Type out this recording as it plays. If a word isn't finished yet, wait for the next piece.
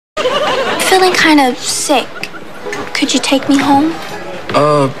I'm feeling kind of sick. Could you take me home?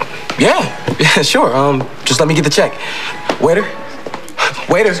 Yeah, sure. Just let me get the check. Waiter.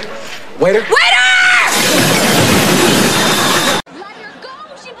 Waiter. Waiter. Waiter! Let her go.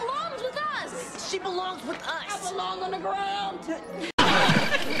 She belongs with us. She belongs with us. I belong on the ground.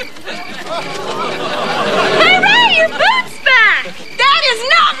 Hey, Ray, your boot's back. That is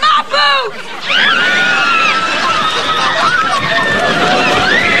not my boot!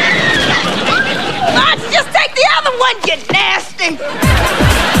 Let's just take the other one, you nasty!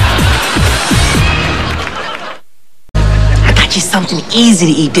 I got you something easy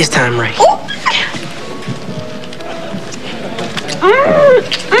to eat this time, Ray.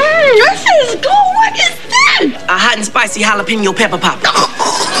 This is good. What is this? A hot and spicy jalapeno pepper popper. A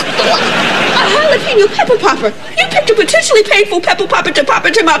jalapeno pepper popper. You picked a potentially painful pepper popper to pop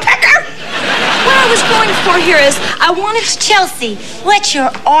into my pecker? What I was going for here is, I wanted Chelsea. Let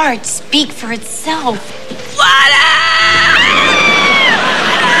your art speak for itself. What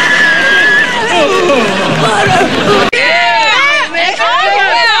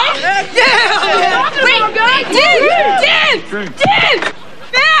Dad!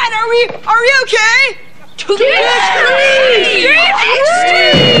 Man, are we okay? To the extreme!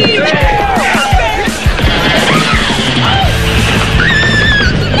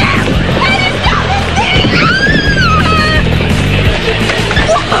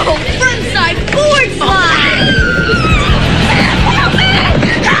 Whoa, frontside board slide.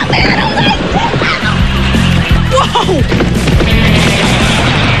 Whoa!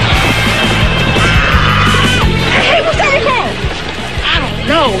 Hey, what's that called? I don't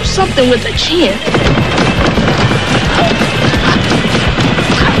know, something with a chin.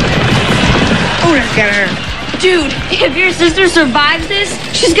 Oh, that got her. Dude, if your sister survives this,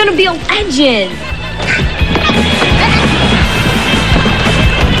 she's gonna be a legend.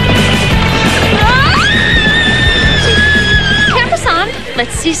 Cameras on.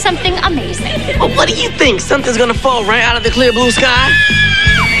 Let's see something amazing. Well, what do you think? Something's gonna fall right out of the clear blue sky?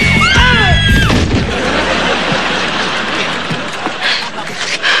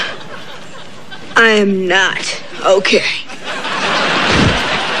 I am not okay.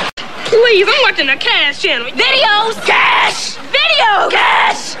 Please, I'm watching a Cash channel. Videos! Cash! Videos!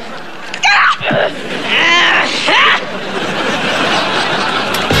 Cash!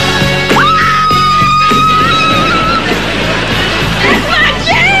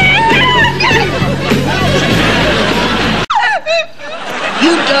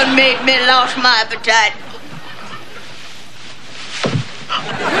 You done made me lost my appetite.